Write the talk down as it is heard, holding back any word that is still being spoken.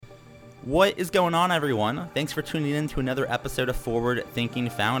What is going on, everyone? Thanks for tuning in to another episode of Forward Thinking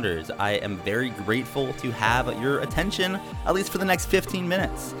Founders. I am very grateful to have your attention, at least for the next 15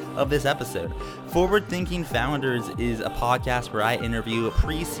 minutes of this episode. Forward Thinking Founders is a podcast where I interview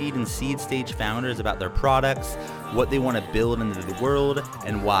pre-seed and seed stage founders about their products, what they want to build into the world,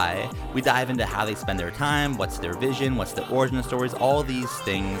 and why. We dive into how they spend their time, what's their vision, what's the origin stories, all these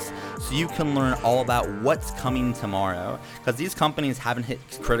things, so you can learn all about what's coming tomorrow. Because these companies haven't hit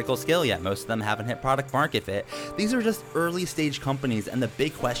critical scale yet. Most of them haven't hit product market fit. These are just early stage companies, and the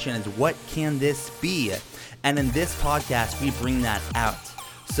big question is, what can this be? And in this podcast, we bring that out.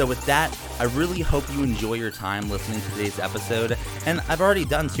 So with that, I really hope you enjoy your time listening to today's episode. And I've already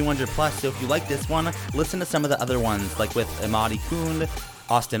done 200 plus, so if you like this one, listen to some of the other ones, like with Imadi Kund,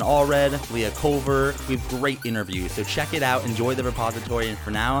 Austin Allred, Leah Culver. We have great interviews, so check it out, enjoy the repository, and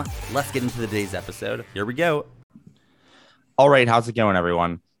for now, let's get into today's episode. Here we go. All right, how's it going,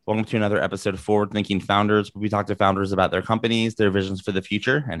 everyone? Welcome to another episode of Forward Thinking Founders, where we talk to founders about their companies, their visions for the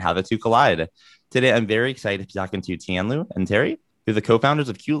future, and how the two collide. Today, I'm very excited to be talking to Tianlu and Terry, who are the co-founders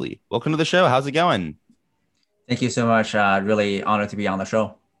of Quli. Welcome to the show. How's it going? Thank you so much. Really honored to be on the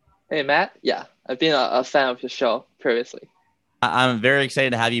show. Hey, Matt. Yeah, I've been a fan of your show previously. I'm very excited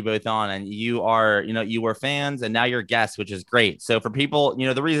to have you both on, and you were fans and now you're guests, which is great. So for people,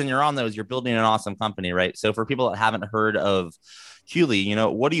 the reason you're on those, you're building an awesome company, right? So for people that haven't heard of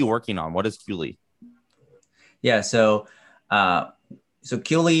Quli, what are you working on? What is Quli? Yeah, so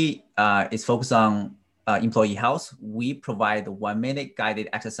Quli is focused on employee health. We provide 1-minute guided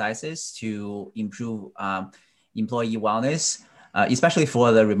exercises to improve employee wellness, especially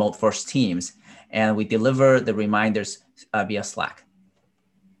for the remote first teams. And we deliver the reminders via Slack.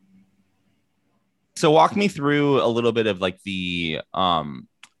 So walk me through a little bit of like the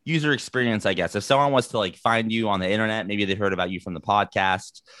user experience, I guess. If someone was to like find you on the internet, maybe they heard about you from the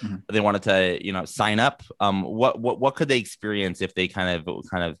podcast, they wanted to, sign up. What could they experience if they kind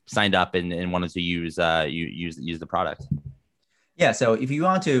of signed up and wanted to use the product? Yeah, so if you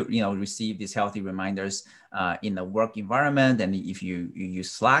want to, receive these healthy reminders in the work environment, and if you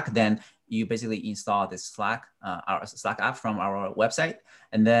use Slack, then you basically install this Slack, our Slack app from our website,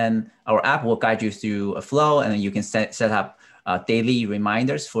 and then our app will guide you through a flow, and then you can set up daily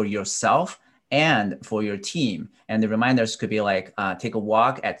reminders for yourself and for your team. And the reminders could be like take a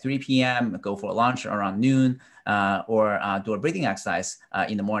walk at 3 p.m., go for lunch around noon, or do a breathing exercise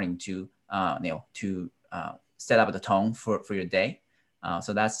in the morning to set up the tone for your day.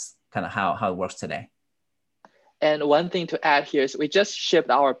 So that's kind of how it works today. And one thing to add here is we just shipped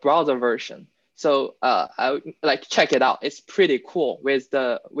our browser version. So I would check it out. It's pretty cool with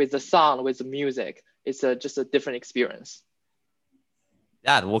the sound, with the music. It's just a different experience.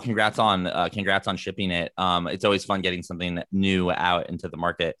 Yeah, well, congrats on shipping it. It's always fun getting something new out into the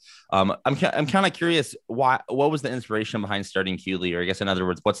market. I'm kind of curious, what was the inspiration behind starting Quli? Or I guess in other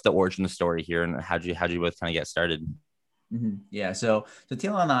words, what's the origin story here, and how'd you both kind of get started? Yeah, so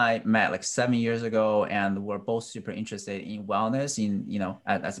Tilo and I met like 7 years ago, and we're both super interested in wellness,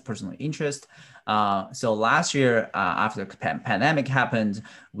 as a personal interest. So last year, after the pandemic happened,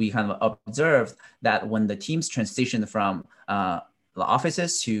 we kind of observed that when the teams transitioned from the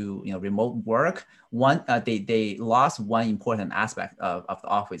offices to remote work, they lost one important aspect of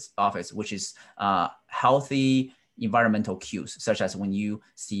the office, which is healthy environmental cues, such as when you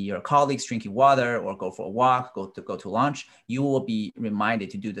see your colleagues drinking water or go for a walk, go to lunch, you will be reminded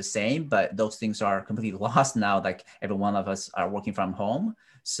to do the same. But those things are completely lost now. Like every one of us are working from home.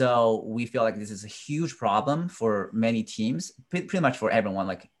 So we feel like this is a huge problem for many teams, pretty much for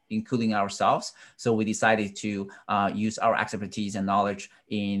everyone, including ourselves. So we decided to use our expertise and knowledge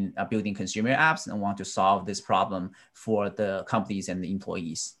in building consumer apps and want to solve this problem for the companies and the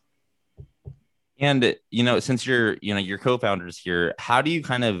employees. And, since you're co-founders here, how do you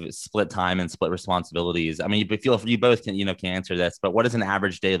kind of split time and split responsibilities? I mean, you both can answer this, but what does an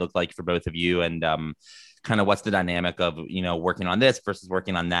average day look like for both of you? And kind of what's the dynamic of, working on this versus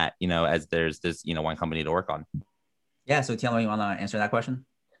working on that, as there's this, one company to work on? Yeah. So Tianlu, you want to answer that question?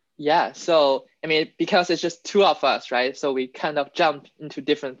 Yeah. So, I mean, because it's just two of us, right? So we kind of jump into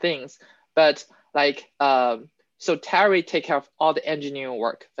different things, but so Terry take care of all the engineering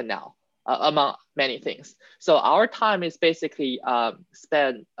work for now. Among many things. So our time is basically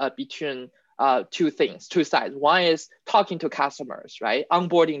spent between two sides. One is talking to customers, right?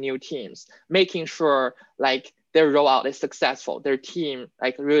 Onboarding new teams, making sure their rollout is successful, their team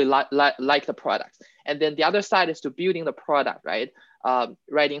really like the product. And then the other side is to building the product, right?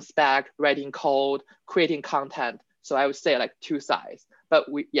 Writing spec, writing code, creating content. So I would say two sides,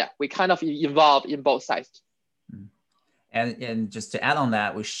 but we kind of involve in both sides. And just to add on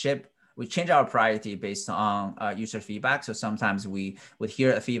that, we ship we change our priority based on user feedback. So sometimes we would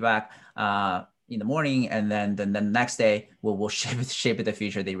hear a feedback in the morning, and then the next day we'll shape the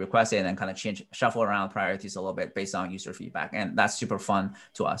feature they requested and kind of shuffle around priorities a little bit based on user feedback. And that's super fun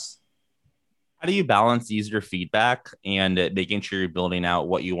to us. How do you balance user feedback and making sure you're building out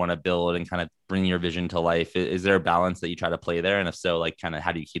what you want to build and kind of bring your vision to life? Is there a balance that you try to play there? And if so, like kind of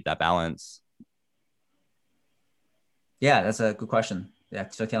how do you keep that balance? Yeah, that's a good question. Yeah,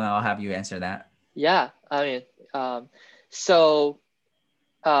 so Tianlan, I'll have you answer that. Yeah, I mean, so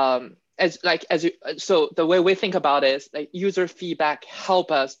so the way we think about it is like user feedback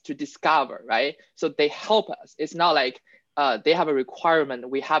help us to discover, right? So they help us. It's not like they have a requirement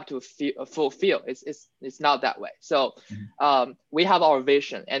we have to fulfill. It's not that way. So we have our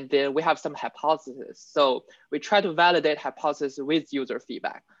vision, and then we have some hypothesis. So we try to validate hypothesis with user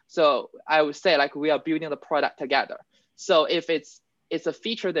feedback. So I would say like we are building the product together. So if it's a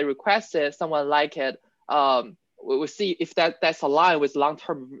feature they requested, someone like it, we'll see if that's aligned with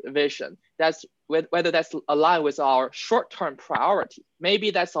long-term vision. That's whether that's aligned with our short-term priority.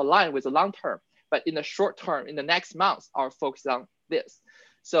 Maybe that's aligned with the long-term, but in the short term, in the next month, our focus on this.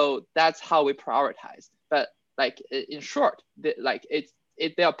 So that's how we prioritize. But like in short,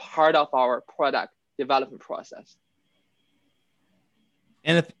 they're part of our product development process.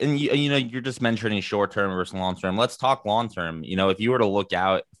 And you're just mentioning short term versus long term. Let's talk long term. If you were to look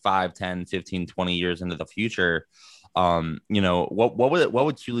out 5, 10, 15, 20 years into the future, what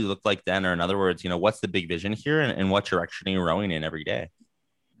would QLi look like then? Or in other words, what's the big vision here, and what direction are you rowing in every day?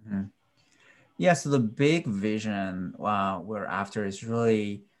 Mm-hmm. Yeah, so the big vision we're after is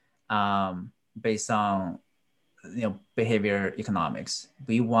really based on behavior economics.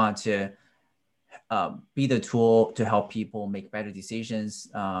 We want to be the tool to help people make better decisions,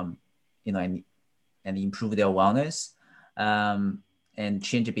 and improve their wellness, and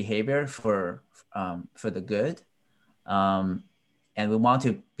change the behavior for the good. And we want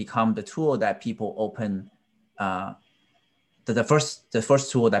to become the tool that people open. The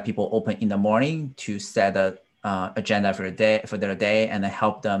first tool that people open in the morning to set the agenda for their day, and then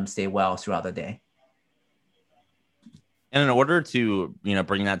help them stay well throughout the day. And in order to,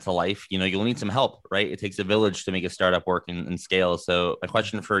 bring that to life, you'll need some help, right? It takes a village to make a startup work and scale. So my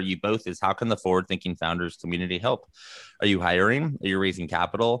question for you both is, how can the Forward Thinking Founders community help? Are you hiring? Are you raising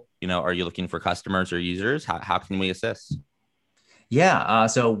capital? Are you looking for customers or users? How can we assist? Yeah,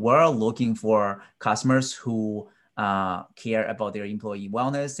 so we're looking for customers who care about their employee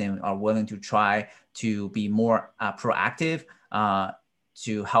wellness and are willing to try to be more proactive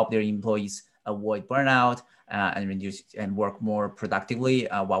to help their employees avoid burnout and reduce and work more productively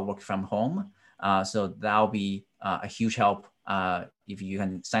while working from home. So that'll be a huge help if you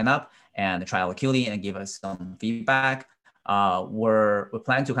can sign up and try out QLi and give us some feedback. We're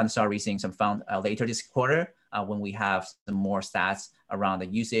planning to kind of start raising some fund later this quarter when we have some more stats around the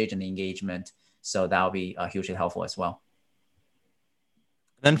usage and the engagement. So that'll be hugely helpful as well.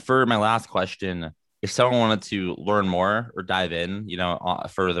 Then for my last question, if someone wanted to learn more or dive in,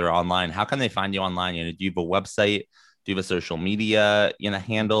 further online, how can they find you online? Do you have a website? Do you have a social media,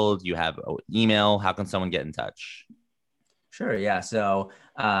 handle? Do you have an email? How can someone get in touch? Sure. Yeah. So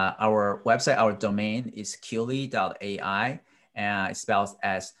our website, our domain is QLi.ai, and it spells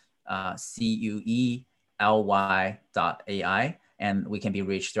as CUELY.ai. And we can be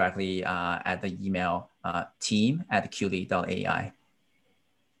reached directly at the email team@QLi.ai.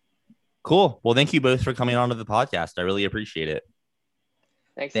 Cool. Well, thank you both for coming on to the podcast. I really appreciate it.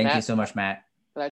 Thanks, Thank Matt. you so much, Matt.